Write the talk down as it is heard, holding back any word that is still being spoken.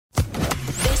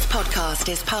podcast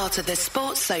is part of the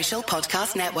Sports Social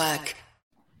Podcast Network.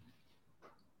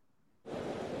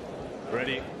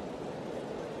 Ready?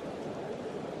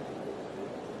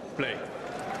 Play.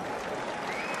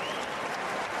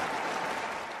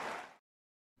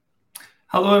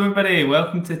 Hello everybody,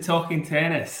 welcome to Talking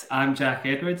Tennis. I'm Jack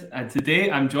Edwards and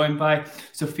today I'm joined by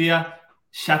Sofia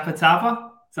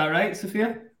Shapatava. Is that right,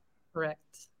 Sofia? Correct.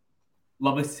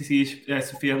 Lovely to see you,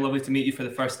 Sofia. Lovely to meet you for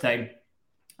the first time.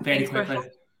 Very quickly.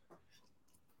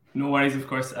 No worries, of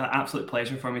course. Absolute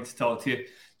pleasure for me to talk to you.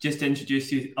 Just to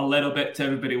introduce you a little bit to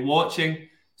everybody watching.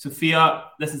 Sofia,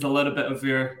 this is a little bit of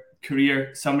your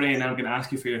career summary and I'm going to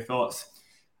ask you for your thoughts.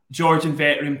 Georgian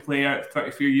veteran player,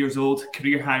 34 years old,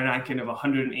 career high ranking of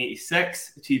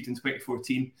 186, achieved in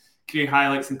 2014. Career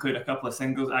highlights include a couple of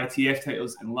singles ITF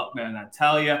titles in Lucknow and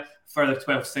Antalya, further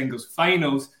 12 singles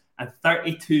finals, and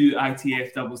 32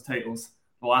 ITF doubles titles,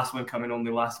 the last one coming only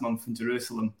last month in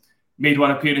Jerusalem. Made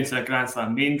one appearance at a Grand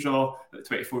Slam main draw at the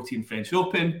 2014 French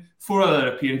Open, 4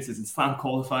 other appearances in Slam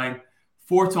qualifying,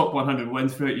 4 top 100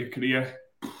 wins throughout your career,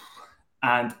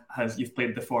 and you've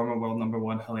played the former world number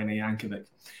one Helena Jankovic.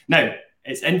 Now,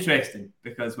 it's interesting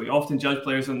because we often judge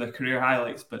players on their career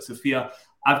highlights, but Sofia,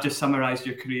 I've just summarised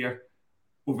your career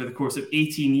over the course of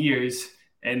 18 years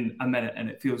in a minute, and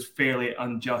it feels fairly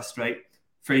unjust, right?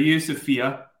 For you,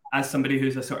 Sofia, as somebody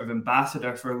who's a sort of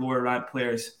ambassador for lower ranked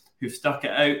players who've stuck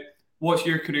it out, what's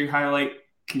your career highlight?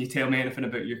 Can you tell me anything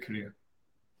about your career?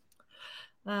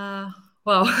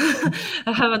 Well,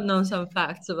 I haven't known some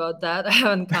facts about that. I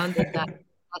haven't counted that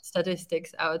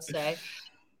statistics, I would say.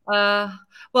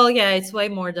 It's way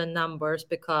more than numbers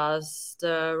because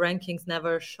the rankings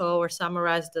never show or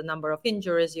summarize the number of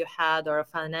injuries you had or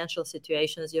financial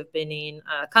situations you've been in,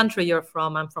 country you're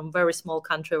from. I'm from a very small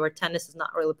country where tennis is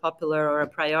not really popular or a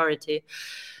priority.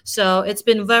 So it's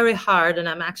been very hard, and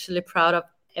I'm actually proud of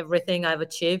everything I've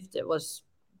achieved. It was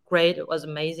great. It was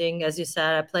amazing. As you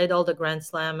said, I played all the Grand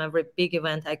Slam, every big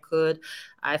event I could.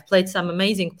 I've played some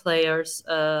amazing players,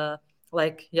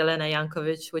 like Jelena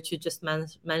Jankovic, which you just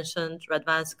mentioned,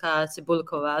 Radwanska,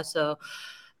 Cibulkova. So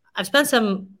I've spent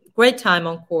some great time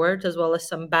on court as well as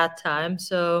some bad time.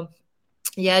 So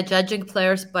yeah, judging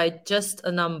players by just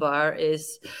a number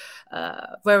is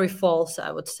very false,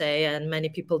 I would say. And many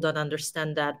people don't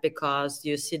understand that because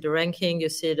you see the ranking, you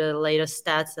see the latest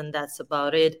stats, and that's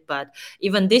about it. But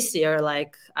even this year,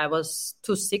 like I was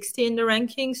 260 in the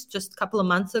rankings just a couple of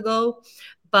months ago.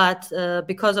 But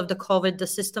because of the COVID, the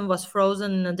system was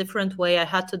frozen in a different way. I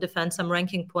had to defend some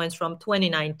ranking points from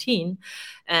 2019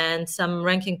 and some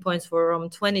ranking points from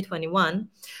 2021,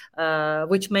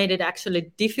 which made it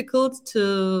actually difficult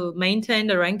to maintain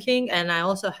the ranking. And I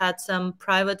also had some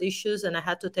private issues and I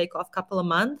had to take off a couple of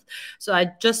months. So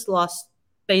I just lost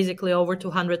basically over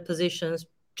 200 positions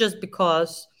just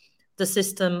because the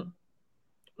system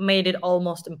made it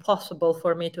almost impossible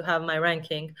for me to have my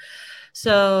ranking.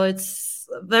 So it's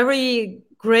a very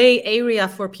gray area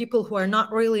for people who are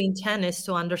not really in tennis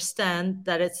to understand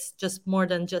that it's just more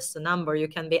than just a number. You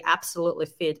can be absolutely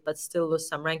fit, but still lose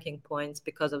some ranking points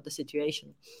because of the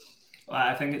situation. Well,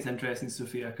 I think it's interesting,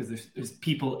 Sofia, because there's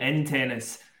people in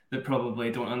tennis that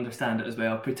probably don't understand it as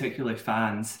well, particularly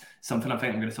fans. Something I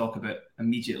think I'm going to talk about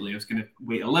immediately. I was going to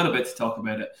wait a little bit to talk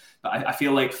about it, but I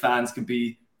feel like fans can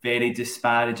be very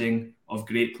disparaging of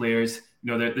great players.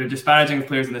 You know, they're disparaging of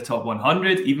players in the top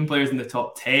 100, even players in the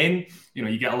top 10. You know,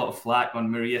 you get a lot of flack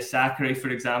on Maria Sakkari, for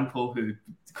example, who,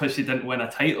 because she didn't win a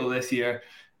title this year,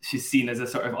 she's seen as a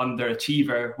sort of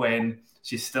underachiever when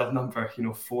she's still number,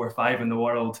 4 or 5 in the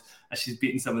world, and she's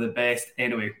beaten some of the best.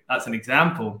 Anyway, that's an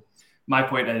example. My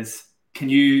point is, can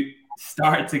you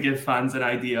start to give fans an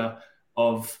idea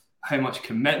of how much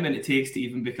commitment it takes to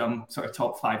even become sort of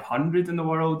top 500 in the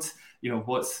world?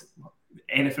 What's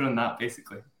anything on that,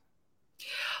 basically?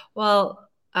 Well,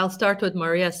 I'll start with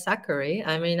Maria Sakkari.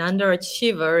 I mean,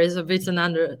 underachiever is a bit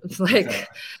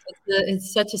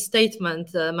it's such a statement.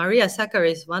 Maria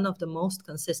Sakkari is one of the most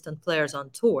consistent players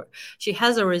on tour. She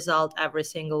has a result every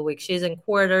single week. She's in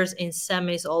quarters, in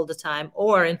semis all the time,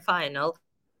 or in final.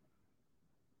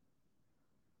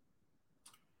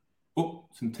 Oh,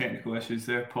 some technical issues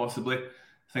there, possibly.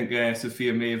 I think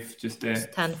Sofia may have just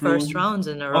 10 first rounds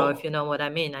in a row, if you know what I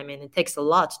mean. I mean, it takes a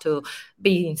lot to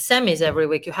be in semis every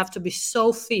week. You have to be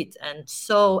so fit and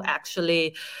so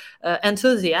actually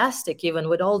enthusiastic, even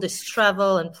with all this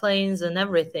travel and planes and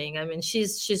everything. I mean,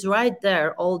 she's right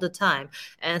there all the time.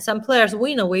 And some players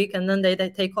win a week and then they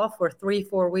take off for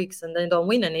 3-4 weeks and they don't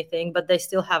win anything, but they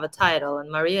still have a title.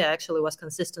 And Maria actually was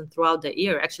consistent throughout the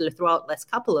year, actually throughout last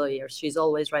couple of years. She's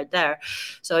always right there.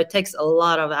 So it takes a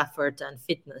lot of effort and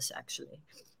fitness, actually.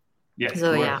 Yes.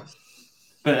 So, yeah.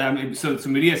 But I mean, so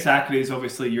Maria Sakkari is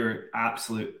obviously your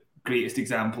absolute greatest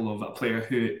example of a player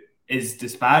who is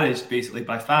disparaged basically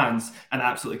by fans and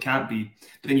absolutely can't be.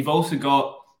 But then you've also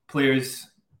got players.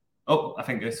 Oh, I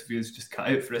think Sophia's just cut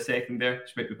out for a second there.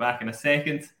 She might be back in a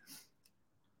second.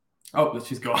 Oh,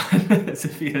 she's gone.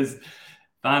 Sophia's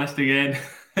vanished again.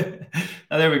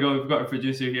 Oh, there we go. We've got our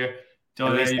producer here.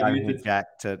 John, At least I'm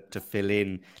Jack to fill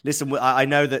in. Listen, I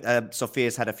know that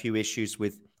Sofia's had a few issues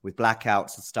with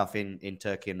blackouts and stuff in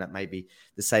Turkey, and that may be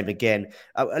the same again.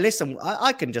 Listen,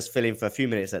 I can just fill in for a few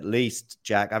minutes at least,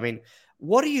 Jack. I mean,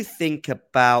 what do you think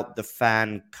about the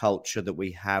fan culture that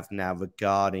we have now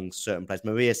regarding certain players?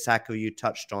 Maria Sakkari, you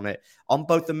touched on it. On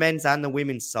both the men's and the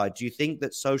women's side, do you think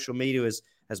that social media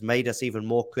has made us even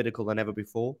more critical than ever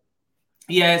before?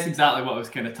 Yeah, it's exactly what I was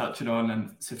kind of touching on,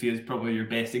 and Sofia's probably your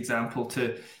best example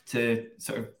to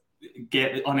sort of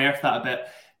unearth that a bit.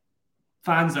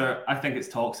 Fans I think it's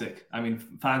toxic. I mean,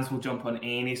 fans will jump on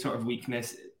any sort of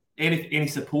weakness, any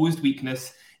supposed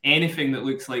weakness, anything that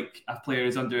looks like a player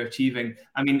is underachieving.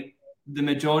 I mean, the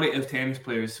majority of tennis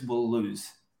players will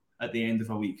lose at the end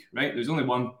of a week, right? There's only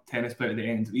one tennis player at the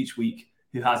end of each week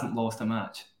who hasn't lost a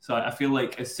match. So I feel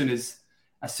like as soon as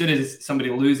somebody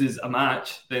loses a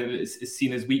match, then it's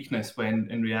seen as weakness, when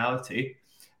in reality,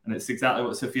 and it's exactly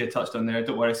what Sofia touched on there.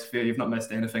 Don't worry, Sofia, you've not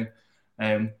missed anything.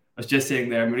 I was just saying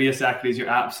there, Maria Sakkari is your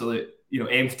absolute,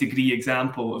 nth degree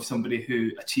example of somebody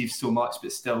who achieves so much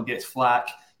but still gets flack.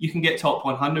 You can get top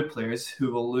 100 players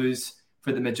who will lose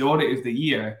for the majority of the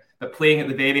year, but playing at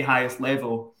the very highest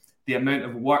level, the amount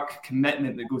of work,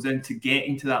 commitment that goes into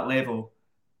getting to that level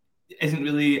isn't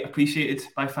really appreciated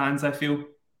by fans, I feel.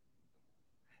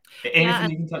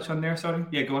 Anything you can touch on there? Sorry.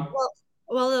 Yeah, go on.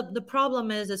 Well, the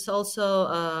problem is it's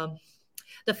also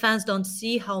the fans don't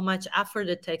see how much effort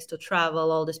it takes to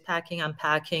travel, all this packing,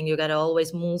 unpacking. You got to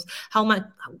always move.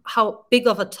 How big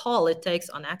of a toll it takes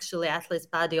on actually athlete's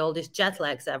body, all these jet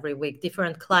lags every week,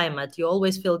 different climate. You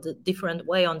always feel the different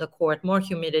way on the court, more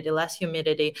humidity, less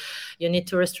humidity. You need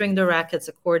to restrain the rackets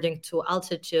according to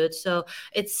altitude. So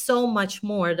it's so much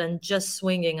more than just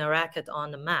swinging a racket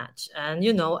on the match. And,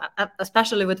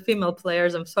 especially with female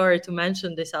players, I'm sorry to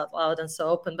mention this out loud and so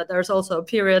open, but there's also a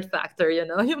period factor,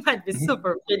 you might be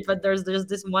super fit, but there's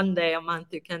this one day a month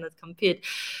you cannot compete.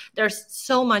 There's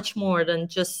so much more than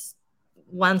just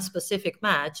one specific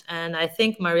match. And I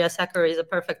think Maria Sakkari is a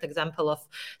perfect example of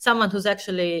someone who's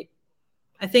actually,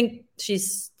 I think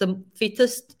she's the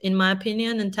fittest, in my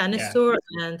opinion, in tennis tour.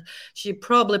 And she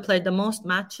probably played the most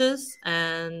matches.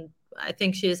 And I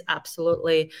think she is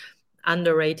absolutely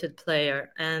underrated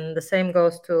player. And the same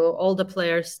goes to all the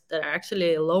players that are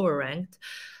actually lower ranked.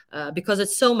 Because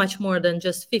it's so much more than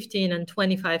just 15 and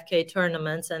 25K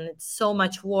tournaments. And it's so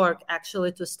much work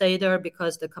actually to stay there,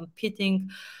 because the competing,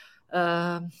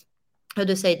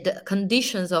 the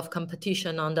conditions of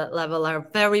competition on that level are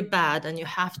very bad, and you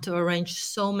have to arrange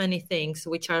so many things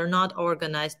which are not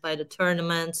organized by the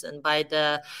tournaments and by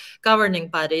the governing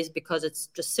bodies, because it's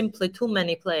just simply too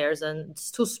many players and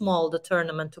it's too small, the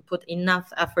tournament, to put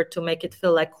enough effort to make it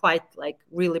feel quite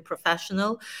really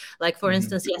professional. Like, for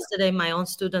instance, yesterday my own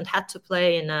student had to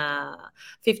play in a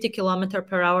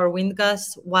 50km/h wind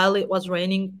gust while it was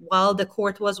raining, while the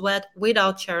court was wet,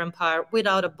 without chair umpire,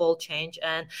 without a ball change,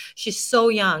 and she's so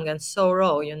young and so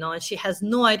raw, and she has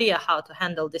no idea how to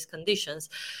handle these conditions.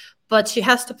 But she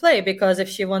has to play, because if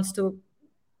she wants to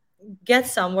get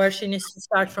somewhere, she needs to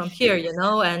start from here,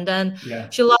 and then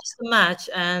she lost the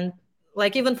match. And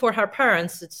even for her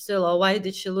parents, it's still, why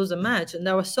did she lose a match? And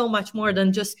there was so much more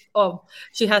than just,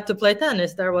 she had to play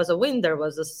tennis. There was a wind, there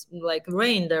was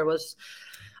rain, there was,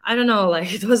 I don't know,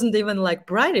 it wasn't even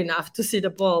bright enough to see the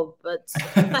ball. But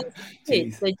they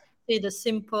see the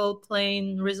simple,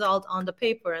 plain result on the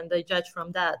paper and they judge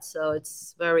from that. So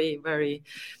it's very, very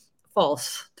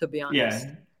false, to be honest.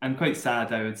 Yeah, and quite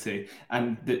sad, I would say.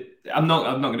 And I'm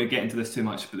not going to get into this too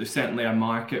much, but there's certainly a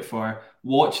market for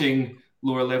watching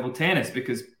lower level tennis,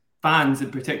 because fans in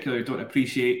particular don't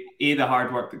appreciate A, the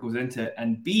hard work that goes into it,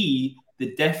 and B,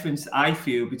 the difference I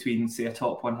feel between, say, a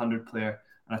top 100 player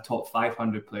and a top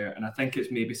 500 player. And I think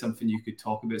it's maybe something you could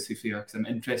talk about, Sofia, because I'm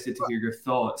interested to hear your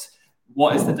thoughts.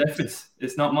 What is the difference?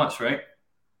 It's not much, right?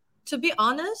 To be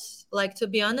honest,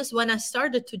 when I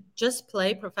started to just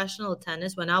play professional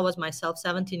tennis, when I was myself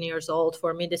 17 years old,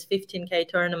 for me, this 15K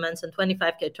tournaments and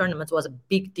 25K tournaments was a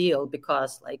big deal,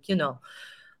 because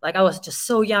I was just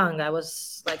so young. I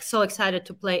was so excited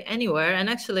to play anywhere. And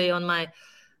actually on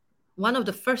one of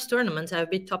the first tournaments, I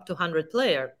beat top 200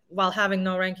 player while having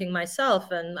no ranking myself.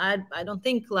 And I don't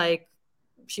think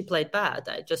she played bad.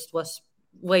 I just was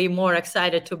way more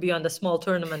excited to be on the small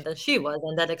tournament than she was,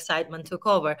 and that excitement took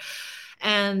over.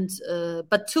 And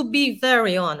but to be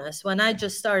very honest, when I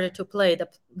just started to play,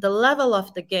 the level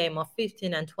of the game of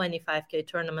 15 and 25K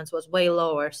tournaments was way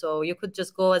lower. So you could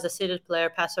just go as a seated player,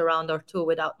 pass a round or two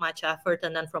without much effort,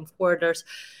 and then from quarters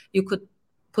you could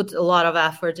put a lot of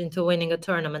effort into winning a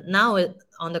tournament. Now it,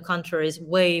 on the contrary, is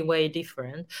way, way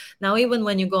different. Now, even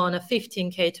when you go on a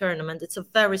 15K tournament, it's a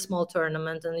very small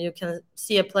tournament, and you can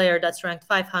see a player that's ranked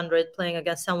 500 playing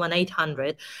against someone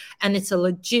 800, and it's a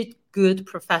legit good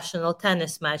professional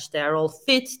tennis match. They're all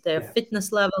fit, their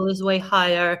fitness level is way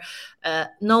higher.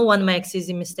 No one makes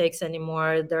easy mistakes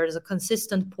anymore. There's a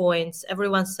consistent points.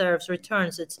 Everyone serves,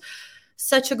 returns. It's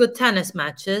such a good tennis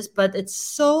matches, but it's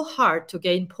so hard to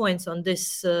gain points on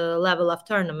this level of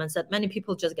tournaments that many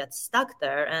people just get stuck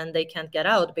there and they can't get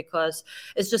out because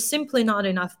it's just simply not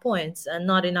enough points and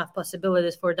not enough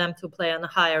possibilities for them to play on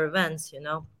higher events, you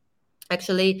know.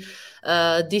 Actually,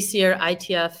 this year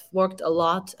ITF worked a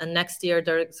lot, and next year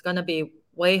there's going to be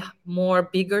way more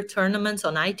bigger tournaments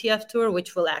on ITF Tour,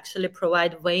 which will actually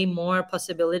provide way more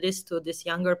possibilities to these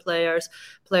younger players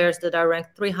that are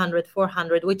ranked 300,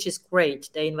 400, which is great.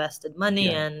 They invested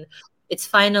money and it's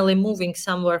finally moving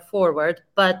somewhere forward.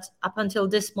 But up until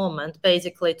this moment,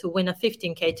 basically to win a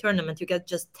 15K tournament, you get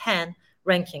just 10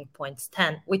 ranking points,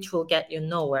 10, which will get you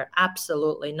nowhere,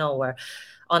 absolutely nowhere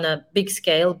on a big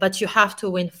scale. But you have to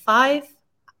win 5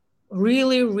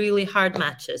 really, really hard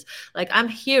matches. Like I'm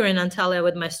here in Antalya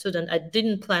with my student. I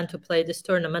didn't plan to play this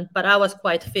tournament, but I was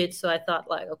quite fit. So I thought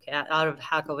like, okay, out of the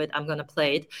heck of it, I'm going to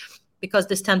play it because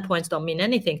these 10 points don't mean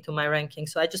anything to my ranking.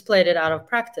 So I just played it out of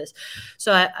practice.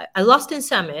 So I lost in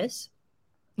semis.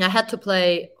 I had to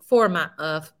play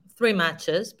 3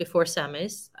 matches before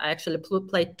semis. I actually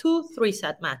played 2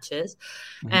 3-set matches.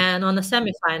 Mm-hmm. And on the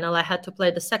semifinal, I had to play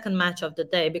the second match of the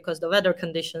day because the weather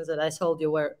conditions that I told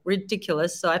you were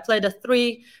ridiculous. So I played a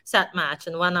 3-set match,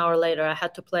 and 1 hour later, I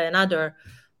had to play another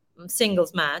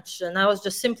singles match. And I was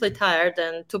just simply tired.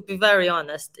 And to be very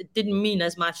honest, it didn't mean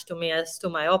as much to me as to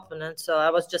my opponent. So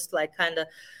I was just like kind of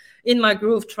in my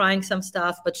groove trying some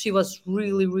stuff, but she was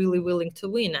really, really willing to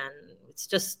win. And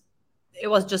it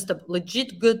was just a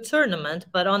legit good tournament.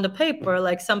 But on the paper,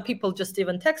 like some people just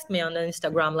even text me on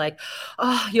Instagram like,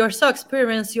 oh, you're so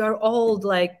experienced, you're old,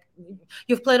 like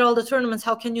you've played all the tournaments,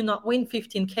 how can you not win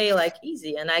 15K like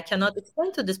easy? And I cannot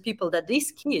explain to these people that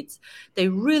these kids, they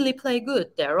really play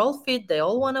good. They're all fit, they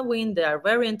all want to win, they are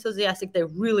very enthusiastic, they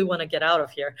really want to get out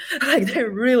of here. Like they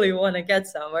really want to get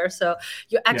somewhere. So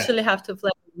you actually have to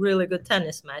play really good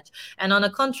tennis match. And on the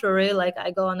contrary, like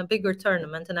I go on a bigger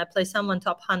tournament and I play someone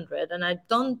top 100 and I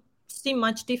don't see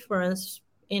much difference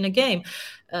in a game.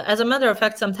 As a matter of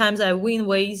fact, sometimes I win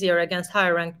way easier against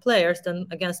higher ranked players than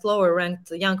against lower ranked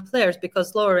young players,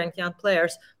 because lower ranked young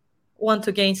players want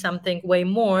to gain something way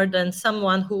more than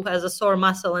someone who has a sore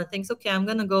muscle and thinks, okay, I'm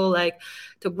going to go like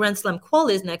to Grand Slam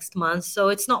qualies next month. So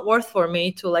it's not worth for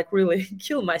me to like really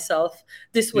kill myself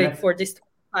this week for this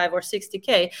 5 or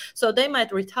 60K. So they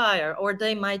might retire, or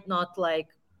they might not like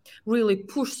really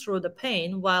push through the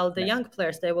pain, while the young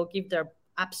players, they will give their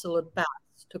absolute best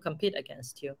to compete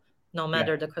against you, no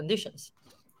matter the conditions.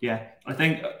 Yeah, I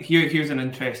think here's an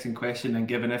interesting question, and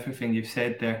given everything you've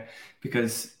said there,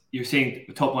 because you're saying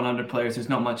top 100 players, there's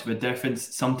not much of a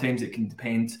difference. Sometimes it can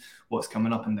depend what's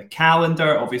coming up in the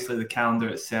calendar. Obviously, the calendar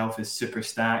itself is super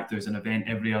stacked. There's an event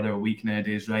every other week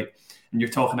nowadays, right? And you're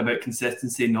talking about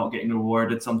consistency, not getting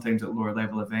rewarded sometimes at lower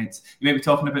level events. You may be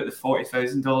talking about the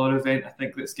 $40,000 event, I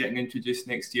think, that's getting introduced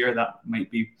next year. That might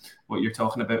be what you're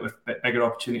talking about with bigger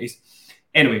opportunities.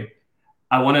 Anyway,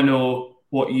 I want to know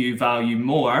what you value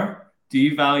more. Do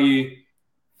you value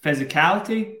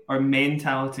physicality or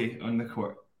mentality on the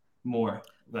court more?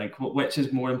 Like, which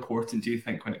is more important, do you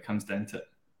think, when it comes down to it?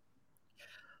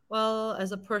 Well,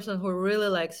 as a person who really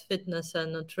likes fitness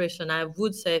and nutrition, I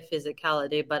would say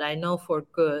physicality, but I know for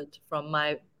good from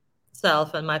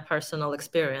myself and my personal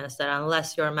experience that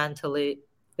unless you're mentally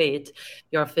fit,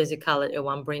 your physicality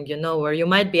won't bring you nowhere. You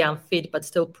might be unfit, but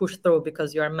still push through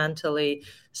because you're mentally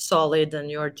solid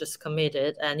and you're just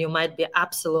committed. And you might be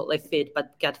absolutely fit,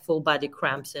 but get full body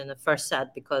cramps in the first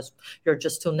set because you're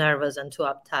just too nervous and too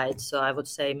uptight. So I would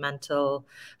say mental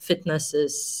fitness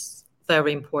is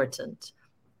very important.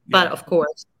 But of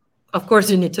course,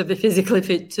 you need to be physically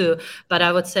fit too. But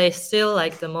I would say still,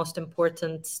 like the most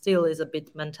important still is a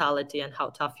bit mentality and how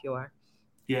tough you are.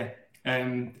 Yeah.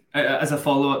 As a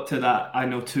follow-up to that, I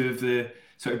know 2 of the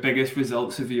sort of biggest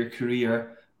results of your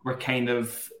career were kind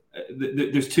of,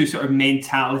 there's 2 sort of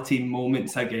mentality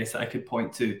moments, I guess, that I could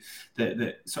point to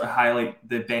that sort of highlight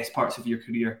the best parts of your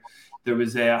career. There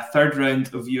was a 3rd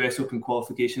round of US Open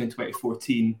qualification in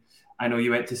 2014. I know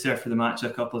you went to serve for the match a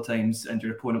couple of times and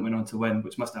your opponent went on to win,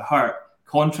 which must have hurt.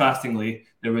 Contrastingly,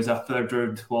 there was a third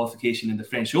round qualification in the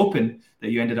French Open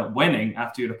that you ended up winning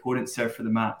after your opponent served for the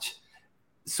match.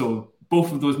 So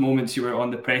both of those moments you were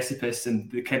on the precipice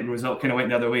and the kind of result kind of went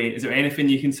the other way. Is there anything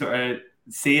you can sort of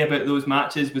say about those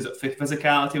matches? Was it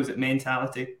physicality? Was it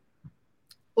mentality?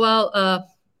 Well,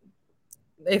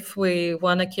 if we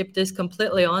want to keep this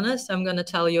completely honest, I'm going to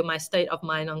tell you my state of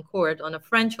mind on court. On a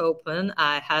French Open,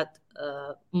 I had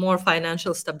more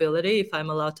financial stability, if I'm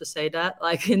allowed to say that,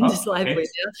 like in this live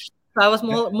video. So I was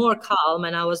more calm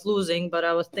and I was losing, but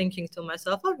I was thinking to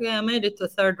myself, okay, I made it to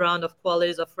third round of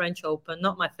qualies of French Open,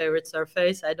 not my favorite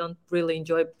surface. I don't really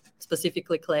enjoy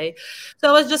specifically clay. So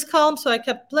I was just calm, so I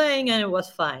kept playing and it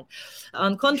was fine.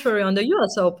 On contrary, on the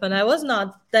US Open, I was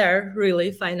not there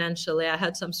really financially. I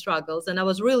had some struggles and I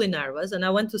was really nervous, and I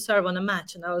went to serve on a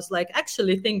match and I was like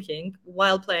actually thinking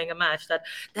while playing a match that,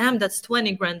 damn, that's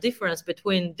 20 grand difference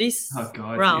between this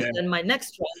round and my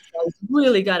next round. So I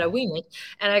really gotta win it.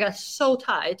 And I got so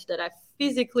tight that I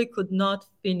physically could not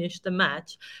finish the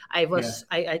match. I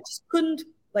just couldn't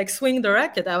like swing the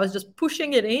racket. I was just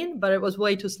pushing it in, but it was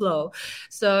way too slow.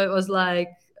 So it was like,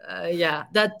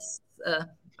 that's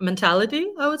mentality,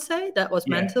 I would say. That was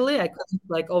mentally. I couldn't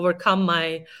like overcome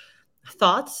my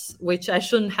thoughts, which I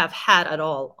shouldn't have had at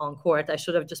all on court. I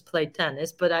should have just played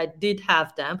tennis, but I did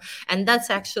have them. And that's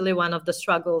actually one of the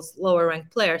struggles lower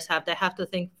ranked players have. They have to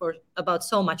think about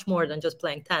so much more than just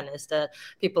playing tennis that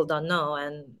people don't know.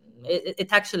 And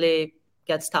it actually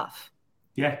gets tough.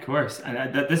 Yeah, of course.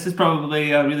 And this is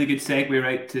probably a really good segue,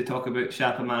 right, to talk about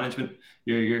Shapa Management,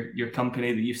 your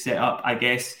company that you've set up. I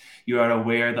guess you are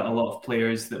aware that a lot of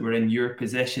players that were in your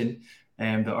position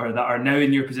that are now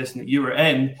in your position that you were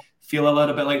in feel a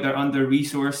little bit like they're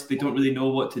under-resourced. They don't really know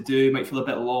what to do, might feel a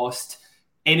bit lost.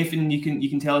 Anything you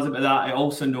can tell us about that? I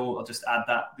also know, I'll just add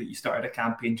that you started a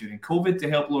campaign during COVID to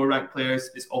help lower-ranked players.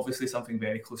 It's obviously something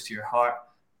very close to your heart.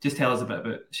 Just tell us a bit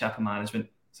about Shapa Management,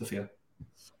 Sofia.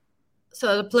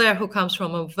 So the player who comes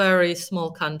from a very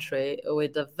small country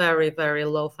with a very, very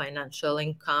low financial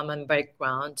income and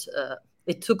background,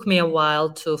 it took me a while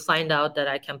to find out that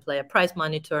I can play a prize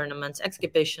money tournaments,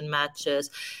 exhibition matches,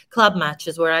 club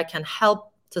matches where I can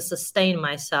help to sustain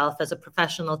myself as a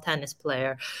professional tennis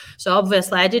player. So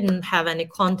obviously I didn't have any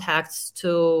contacts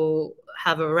to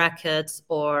have a racket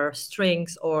or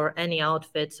strings or any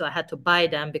outfit. So I had to buy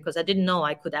them because I didn't know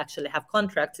I could actually have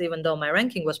contracts, even though my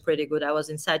ranking was pretty good. I was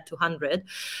inside 200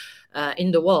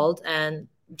 in the world. And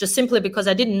just simply because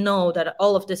I didn't know that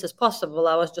all of this is possible,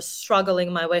 I was just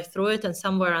struggling my way through it. And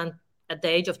somewhere at the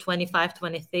age of 25,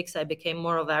 26, I became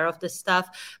more aware of this stuff.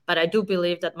 But I do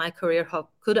believe that my career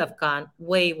could have gone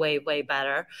way, way, way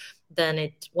better than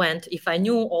it went if I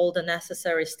knew all the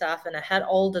necessary stuff and I had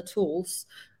all the tools,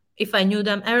 if I knew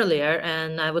them earlier.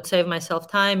 And I would save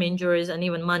myself time, injuries, and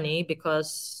even money,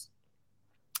 because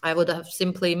I would have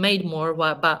simply made more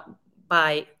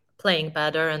by playing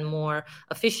better and more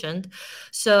efficient.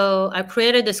 So I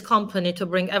created this company to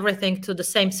bring everything to the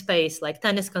same space, like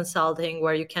tennis consulting,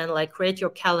 where you can like create your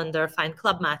calendar, find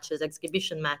club matches,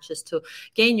 exhibition matches, to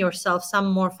gain yourself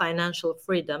some more financial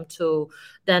freedom to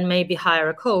then maybe hire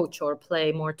a coach or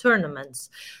play more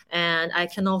tournaments. And I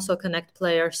can also connect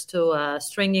players to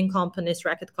stringing companies,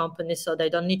 racket companies, so they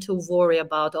don't need to worry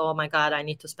about, oh my God, I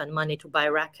need to spend money to buy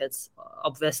rackets,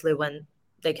 obviously, when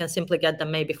they can simply get them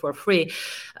maybe for free.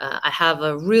 I have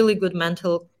a really good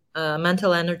mental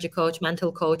energy coach,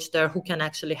 mental coach there, who can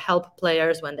actually help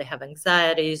players when they have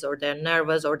anxieties or they're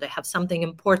nervous or they have something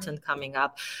important coming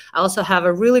up. I also have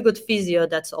a really good physio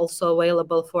that's also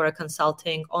available for a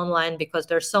consulting online, because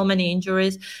there's so many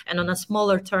injuries, and on a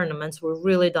smaller tournaments, we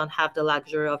really don't have the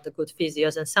luxury of the good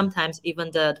physios. And sometimes even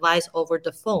the advice over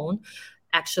the phone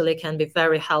actually can be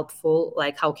very helpful.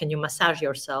 Like, how can you massage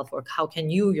yourself, or how can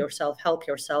you yourself help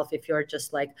yourself if you're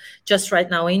just right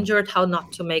now injured, how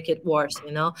not to make it worse,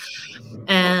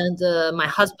 And my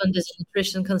husband is a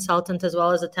nutrition consultant as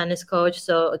well as a tennis coach.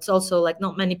 So it's also like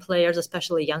not many players,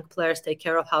 especially young players, take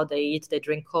care of how they eat. They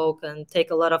drink Coke and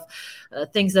take a lot of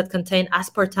things that contain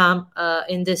aspartame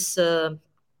in this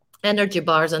energy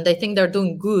bars, and they think they're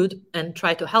doing good and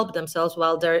try to help themselves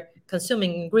while they're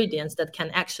consuming ingredients that can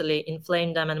actually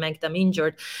inflame them and make them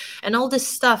injured. And all this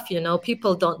stuff,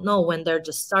 people don't know when they're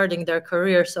just starting their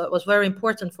career. So it was very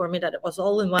important for me that it was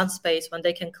all in one space, when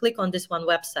they can click on this one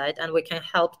website and we can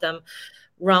help them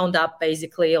round up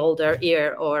basically all their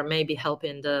year, or maybe help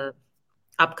in the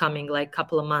upcoming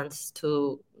couple of months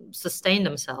to sustain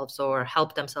themselves or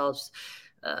help themselves,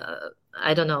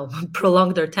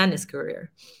 prolong their tennis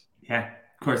career. Yeah,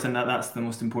 of course, and that's the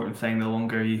most important thing. The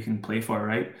longer you can play for,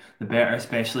 right, the better,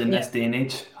 especially in this day and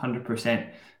age. 100%.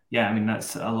 yeah, I mean,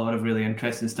 that's a lot of really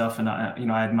interesting stuff, and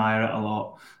I admire it a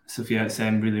lot. Sofia, it's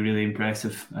really, really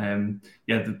impressive. I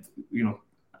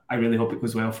really hope it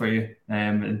goes well for you.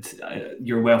 And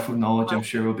your wealth of knowledge, I'm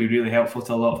sure, will be really helpful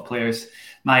to a lot of players.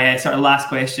 My sort of last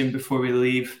question before we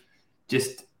leave,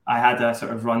 just I had a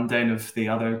sort of rundown of the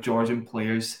other Georgian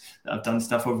players that have done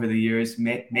stuff over the years.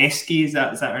 Meski, is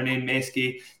that her name?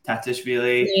 Meski,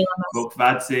 Tatishvili,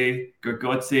 Bokvadze,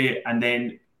 Gorgodze, and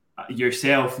then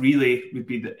yourself really would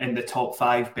be in the top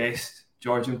 5 best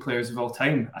Georgian players of all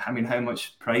time. I mean, how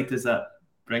much pride does that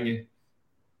bring you?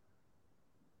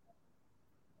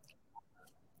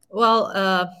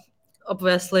 Well,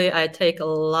 obviously, I take a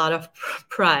lot of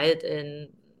pride in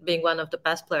being one of the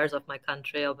best players of my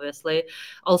country, obviously.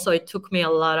 Also, it took me a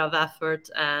lot of effort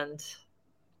and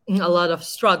a lot of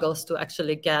struggles to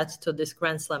actually get to this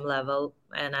Grand Slam level.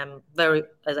 And I'm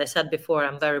as I said before,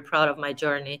 I'm very proud of my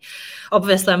journey.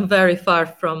 Obviously, I'm very far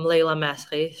from Leila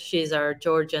Mesri. She's our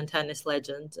Georgian tennis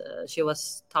legend. She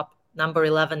was number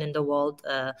 11 in the world,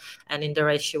 and in the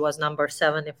race she was number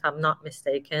 7, if I'm not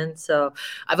mistaken. So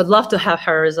I would love to have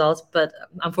her results, but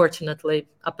unfortunately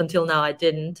up until now I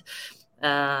didn't.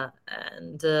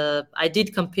 And I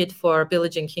did compete for Billie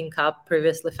Jean King Cup,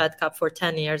 previously Fed Cup, for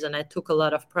 10 years, and I took a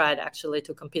lot of pride actually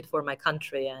to compete for my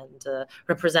country and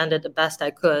represent it the best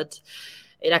I could.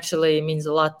 It actually means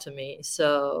a lot to me.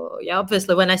 So yeah,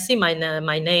 obviously when I see my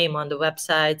name on the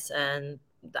websites and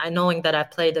knowing that I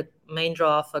played the main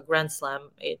draw of a Grand Slam,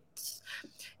 it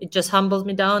just humbles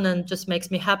me down and just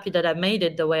makes me happy that I made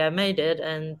it the way I made it.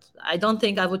 And I don't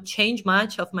think I would change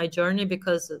much of my journey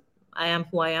because I am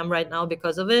who I am right now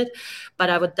because of it. But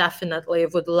I would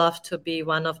love to be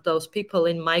one of those people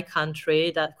in my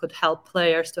country that could help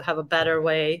players to have a better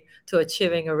way to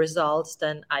achieving a result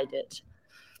than I did.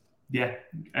 Yeah,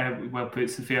 well put,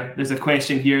 Sofia. There's a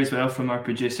question here as well from our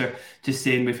producer, just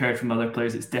saying we've heard from other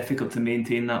players it's difficult to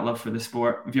maintain that love for the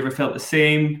sport. Have you ever felt the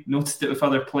same, noticed it with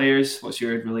other players? What's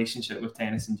your relationship with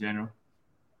tennis in general?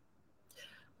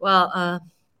 Well,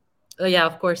 yeah,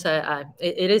 of course,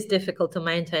 it is difficult to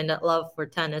maintain that love for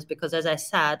tennis because, as I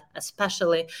said,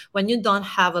 especially when you don't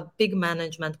have a big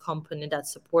management company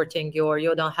that's supporting you, or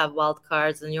you don't have wild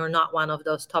cards and you're not one of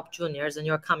those top juniors and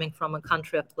you're coming from a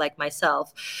country like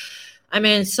myself. I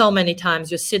mean, so many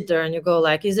times you sit there and you go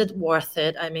like, is it worth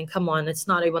it? I mean, come on, it's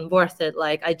not even worth it.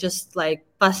 Like, I just like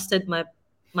busted my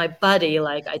body.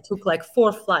 Like, I took like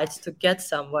 4 flights to get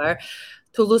somewhere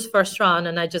to lose first round,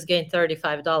 and I just gained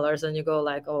 $35, and you go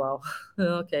like, oh, well,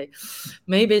 okay,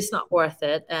 maybe it's not worth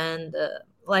it. And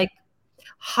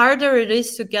harder it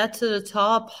is to get to the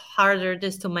top, harder it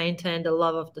is to maintain the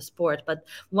love of the sport. But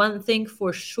one thing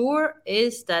for sure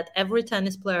is that every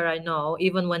tennis player I know,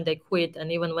 even when they quit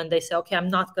and even when they say, okay, I'm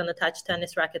not going to touch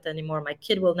tennis racket anymore, my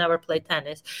kid will never play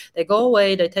tennis, they go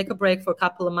away, they take a break for a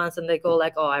couple of months, and they go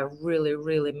like, oh, I really,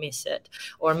 really miss it.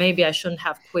 Or maybe I shouldn't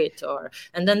have quit.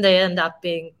 And then they end up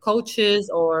being coaches,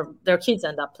 or their kids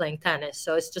end up playing tennis.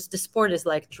 So it's just, the sport is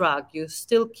like drug. You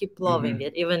still keep loving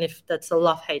it, even if that's a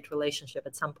love-hate relationship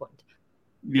at some point.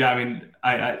 Yeah, I mean,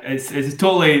 it's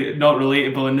totally not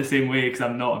relatable in the same way because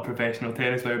I'm not a professional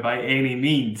tennis player by any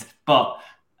means. But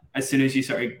as soon as you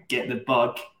sort of get the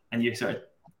bug and you sort of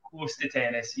close to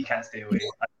tennis, you can't stay away.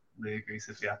 I totally agree,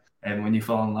 Sofia. And when you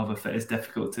fall in love with it, it's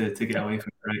difficult to get away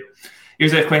from it. Right?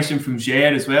 Here's a question from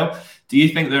Jer as well. Do you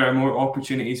think there are more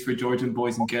opportunities for Georgian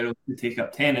boys and girls to take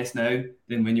up tennis now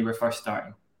than when you were first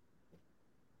starting?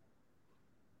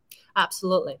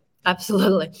 Absolutely.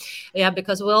 Yeah,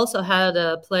 because we also had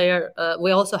a player,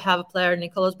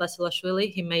 Nicolas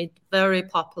Basilashvili. He made very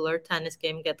popular tennis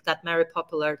game, got very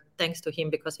popular thanks to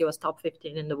him because he was top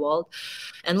 15 in the world.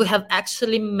 And we have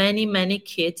actually many, many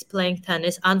kids playing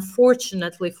tennis.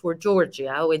 Unfortunately for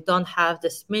Georgia, we don't have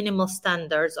this minimal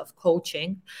standards of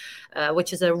coaching,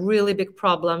 which is a really big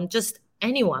problem. Just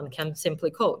anyone can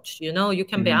simply coach. You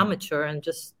can be amateur and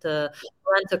just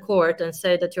rent a court and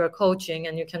say that you're coaching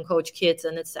and you can coach kids,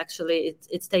 and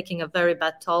it's taking a very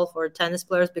bad toll for tennis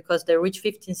players because they reach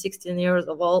 15, 16 years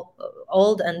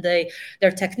old and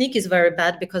their technique is very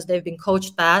bad because they've been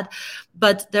coached bad.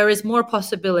 But there is more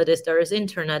possibilities. There is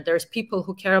internet. There's people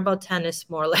who care about tennis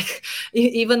more. Like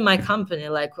even my company,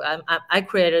 like I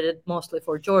created it mostly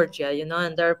for Georgia,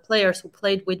 and there are players who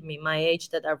played with me my age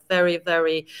that are very,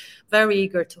 very, very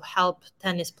eager to help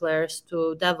tennis players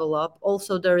to develop.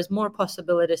 Also, there is more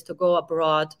possibilities to go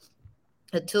abroad,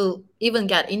 to even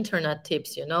get internet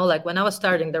tips, like when I was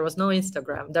starting, there was no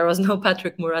Instagram, there was no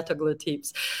Patrick Muratoglu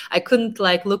tips. I couldn't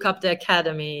look up the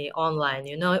academy online,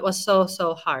 it was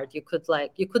so hard. You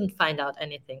couldn't find out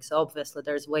anything. So obviously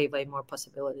there's way more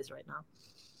possibilities right now.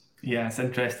 Yeah, it's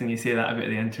interesting you say that about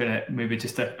the internet. Maybe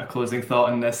just a closing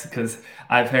thought on this, because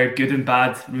I've heard good and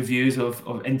bad reviews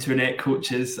of internet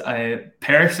coaches.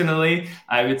 Personally,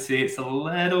 I would say it's a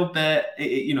little bit,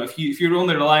 if you're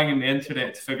only relying on the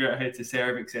internet to figure out how to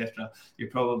serve, etc.,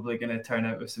 you're probably going to turn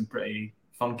out with some pretty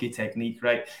funky technique,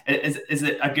 right? Is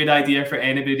it a good idea for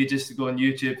anybody just to go on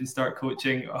YouTube and start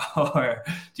coaching, or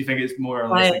do you think it's more or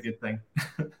less a good thing?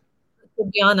 To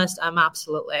be honest, I'm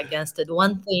absolutely against it.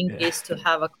 One thing is to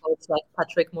have a coach like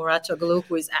Patrick Muratoglu,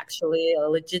 who is actually a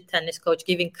legit tennis coach,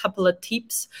 giving a couple of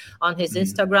tips on his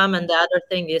Instagram. And the other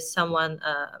thing is someone,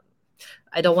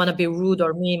 I don't want to be rude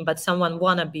or mean, but someone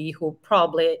wannabe who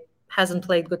probably hasn't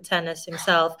played good tennis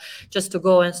himself, just to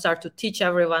go and start to teach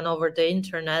everyone over the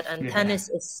internet. And tennis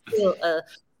is still a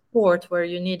sport where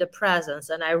you need a presence.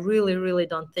 And I really, really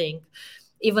don't think,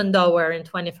 even though we're in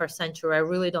 21st century, I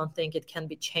really don't think it can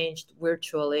be changed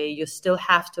virtually. You still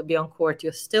have to be on court.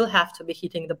 You still have to be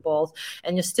hitting the balls,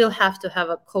 and you still have to have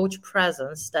a coach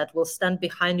presence that will stand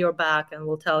behind your back and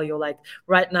will tell you, like,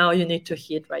 right now you need to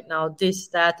hit, right now this,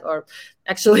 that, or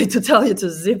actually to tell you to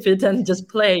zip it and just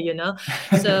play,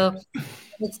 So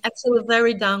it's actually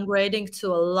very downgrading to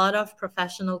a lot of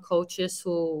professional coaches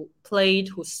who played,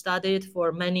 who studied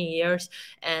for many years,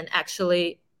 and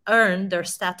actually earn their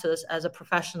status as a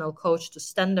professional coach to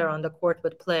stand there on the court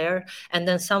with player, and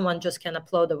then someone just can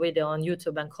upload a video on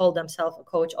YouTube and call themselves a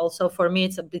coach. Also, for me,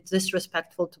 it's a bit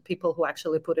disrespectful to people who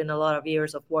actually put in a lot of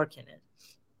years of work in it.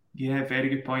 Yeah, very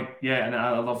good point. Yeah, and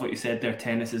I love what you said there.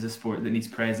 Tennis is a sport that needs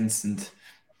presence, and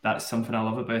that's something I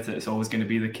love about it. It's always going to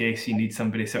be the case. You need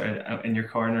somebody sort of in your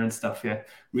corner and stuff. Yeah,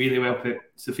 really well put,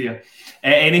 Sofia.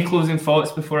 Any closing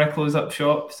thoughts before I close up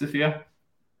shop, Sofia?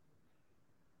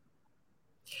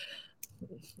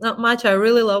 Not much. I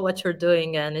really love what you're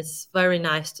doing, and it's very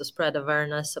nice to spread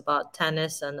awareness about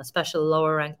tennis, and especially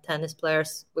lower ranked tennis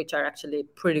players, which are actually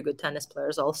pretty good tennis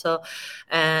players also.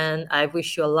 And I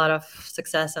wish you a lot of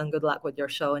success and good luck with your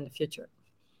show in the future.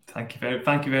 Thank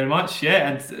you very much. Yeah,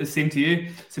 and same to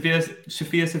you, Sofia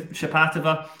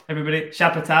Shapatava, everybody.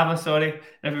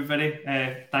 Everybody.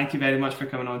 Thank you very much for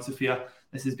coming on, Sofia.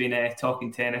 This has been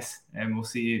Talking Tennis, and we'll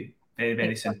see you very,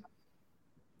 very soon.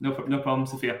 No problem,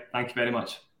 Sofia. Thank you very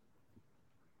much.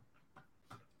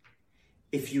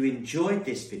 If you enjoyed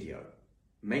this video,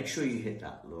 make sure you hit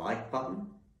that like button.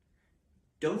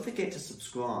 Don't forget to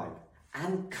subscribe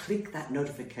and click that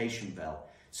notification bell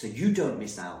so you don't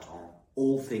miss out on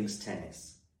all things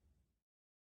tennis.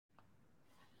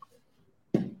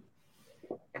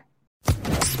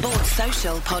 Sports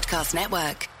Social Podcast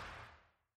Network.